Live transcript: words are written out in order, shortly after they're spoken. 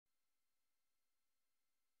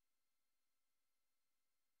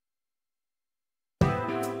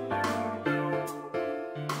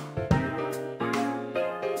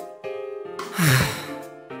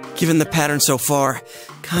Given the pattern so far,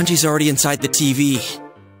 Kanji's already inside the TV.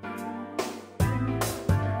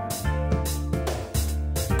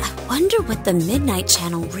 I wonder what the Midnight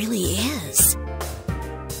Channel really is.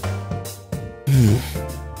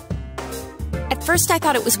 At first I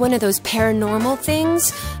thought it was one of those paranormal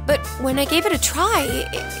things, but when I gave it a try,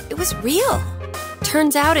 it was real.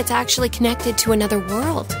 Turns out it's actually connected to another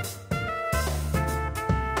world.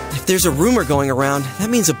 If there's a rumor going around,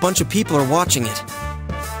 that means a bunch of people are watching it.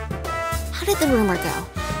 How did the rumor go?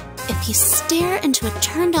 If you stare into a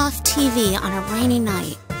turned-off TV on a rainy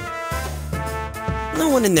night. No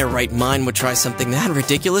one in their right mind would try something that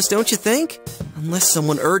ridiculous, don't you think? Unless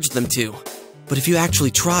someone urged them to. But if you actually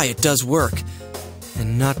try, it does work.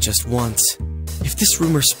 And not just once. If this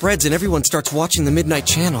rumor spreads and everyone starts watching the Midnight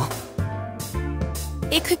Channel...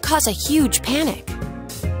 It could cause a huge panic.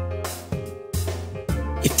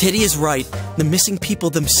 If Teddy is right, the missing people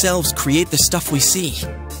themselves create the stuff we see.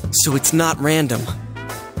 So it's not random.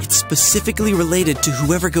 It's specifically related to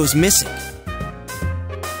whoever goes missing.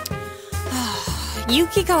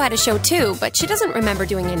 Yukiko had a show too, but she doesn't remember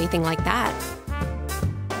doing anything like that.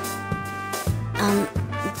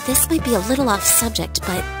 This might be a little off subject,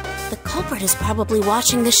 but the culprit is probably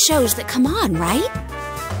watching the shows that come on, right?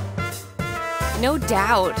 No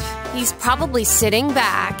doubt. He's probably sitting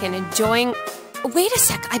back and enjoying... Wait a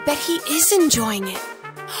sec, I bet he is enjoying it.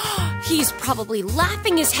 He's probably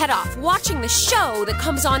laughing his head off watching the show that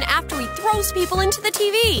comes on after he throws people into the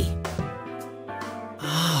TV.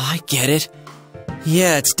 Oh, I get it.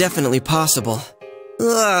 Yeah, it's definitely possible.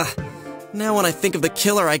 Ugh. Now when I think of the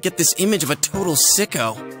killer, I get this image of a total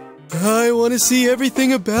sicko. I want to see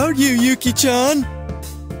everything about you, Yuki-chan!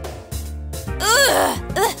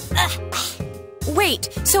 Wait,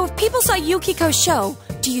 so if people saw Yukiko's show,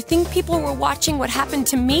 do you think people were watching what happened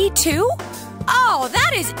to me too? Oh,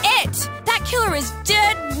 that is it! That killer is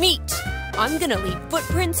dead meat! I'm gonna leave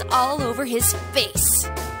footprints all over his face.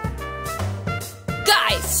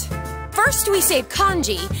 Guys! First we save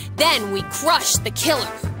Kanji, then we crush the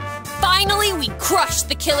killer. Finally, we crush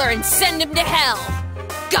the killer and send him to hell.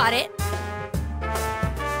 Got it?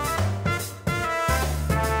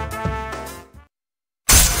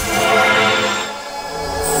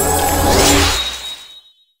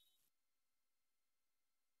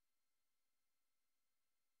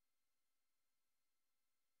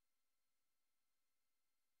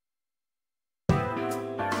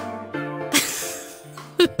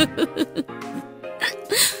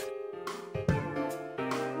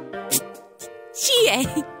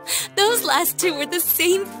 Chie, those last two were the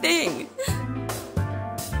same thing.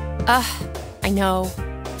 I know.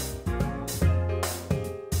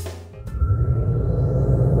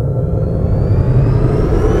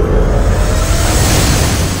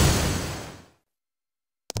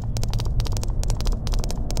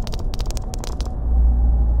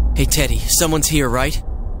 Hey Teddy, someone's here, right?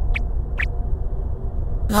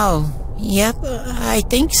 Oh, yep, I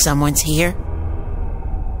think someone's here.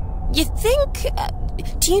 You think...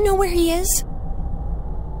 do you know where he is?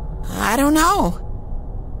 I don't know.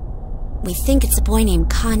 We think it's a boy named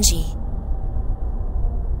Kanji.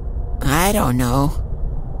 I don't know.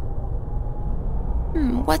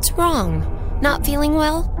 What's wrong? Not feeling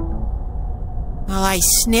well? Well, I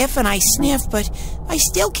sniff and I sniff, but I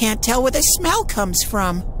still can't tell where the smell comes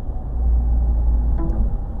from.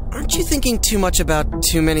 Aren't you thinking too much about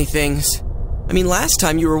too many things? I mean, last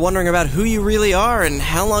time you were wondering about who you really are and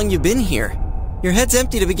how long you've been here. Your head's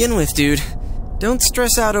empty to begin with, dude. Don't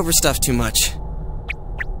stress out over stuff too much.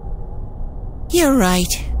 You're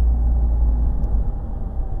right.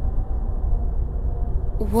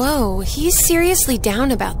 Whoa, he's seriously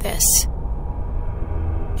down about this.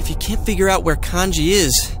 If you can't figure out where Kanji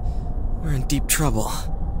is, we're in deep trouble.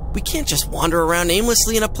 We can't just wander around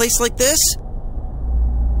aimlessly in a place like this.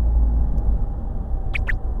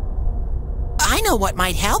 I know what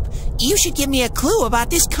might help. You should give me a clue about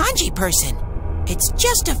this Kanji person. It's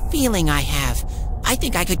just a feeling I have. I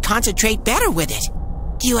think I could concentrate better with it.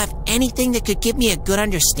 Do you have anything that could give me a good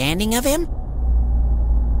understanding of him?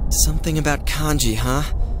 Something about Kanji, huh?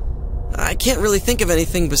 I can't really think of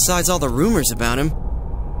anything besides all the rumors about him.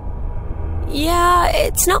 Yeah,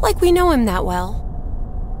 it's not like we know him that well.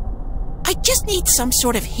 I just need some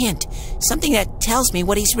sort of hint. Something that tells me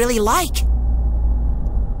what he's really like.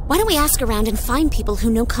 Why don't we ask around and find people who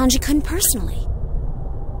know Kanji-kun personally?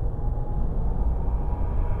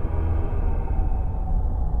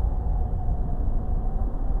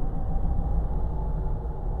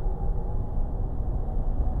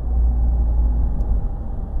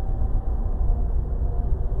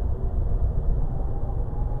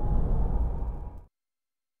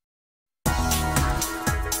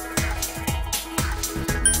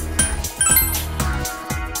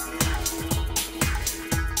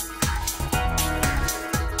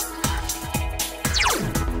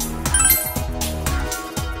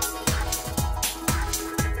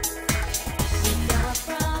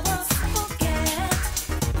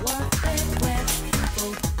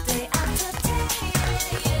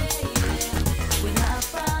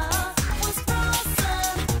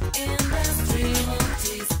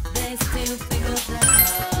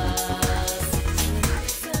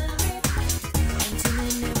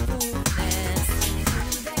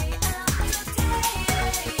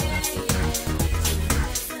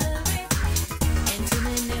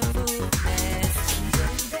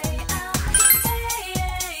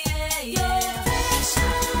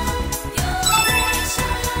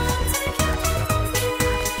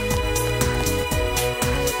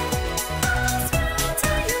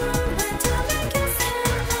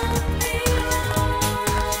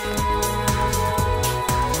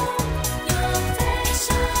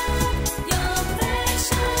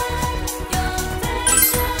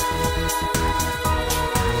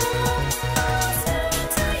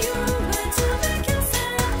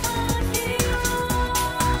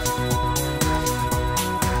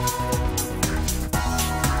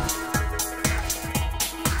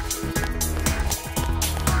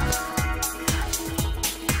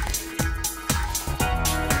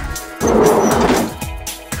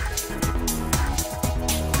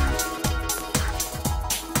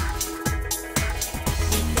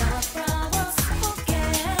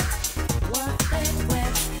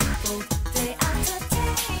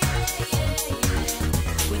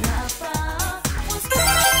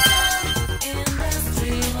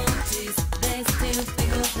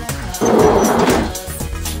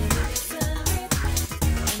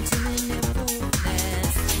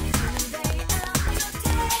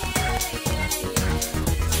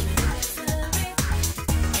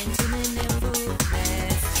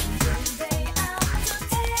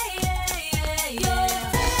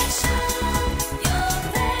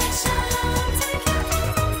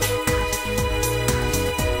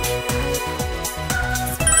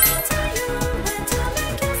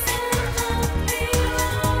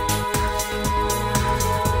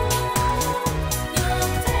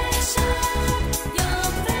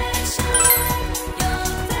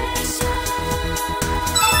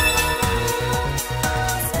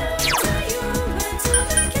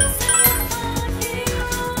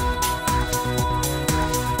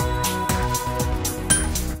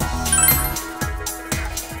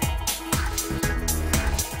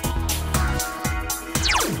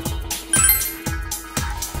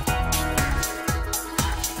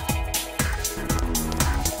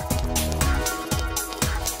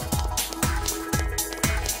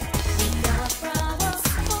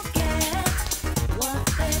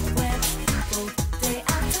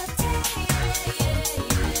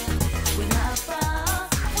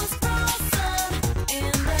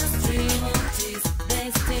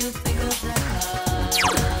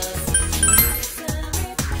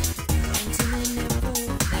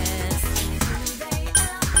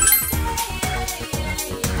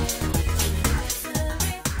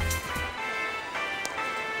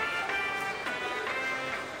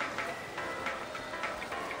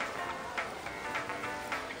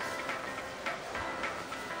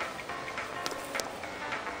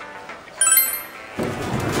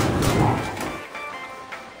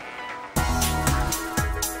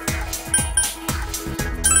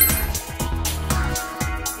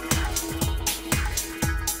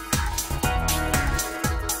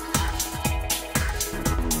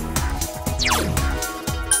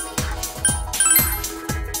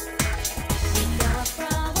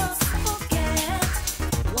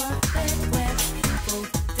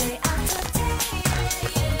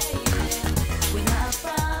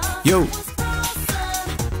 Yo.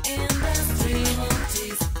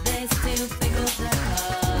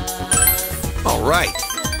 All right.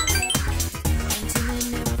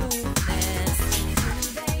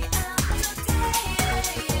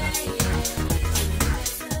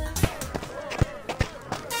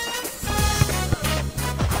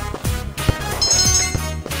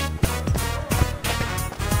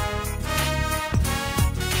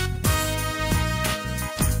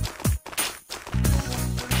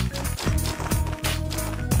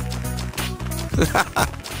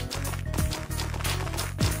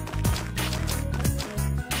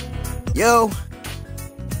 Yo.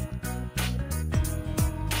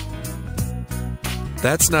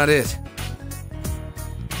 That's not it.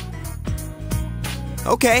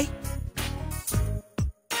 Okay.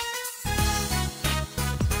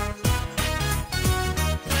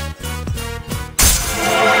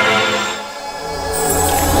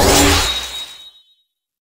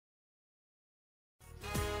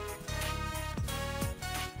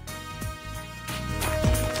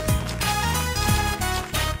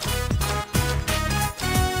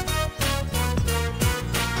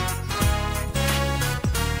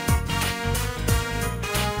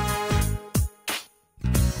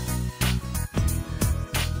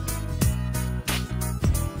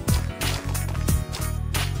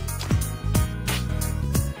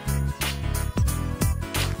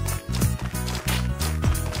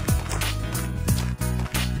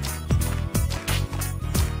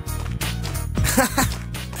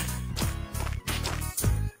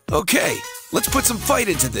 Okay, let's put some fight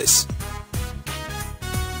into this.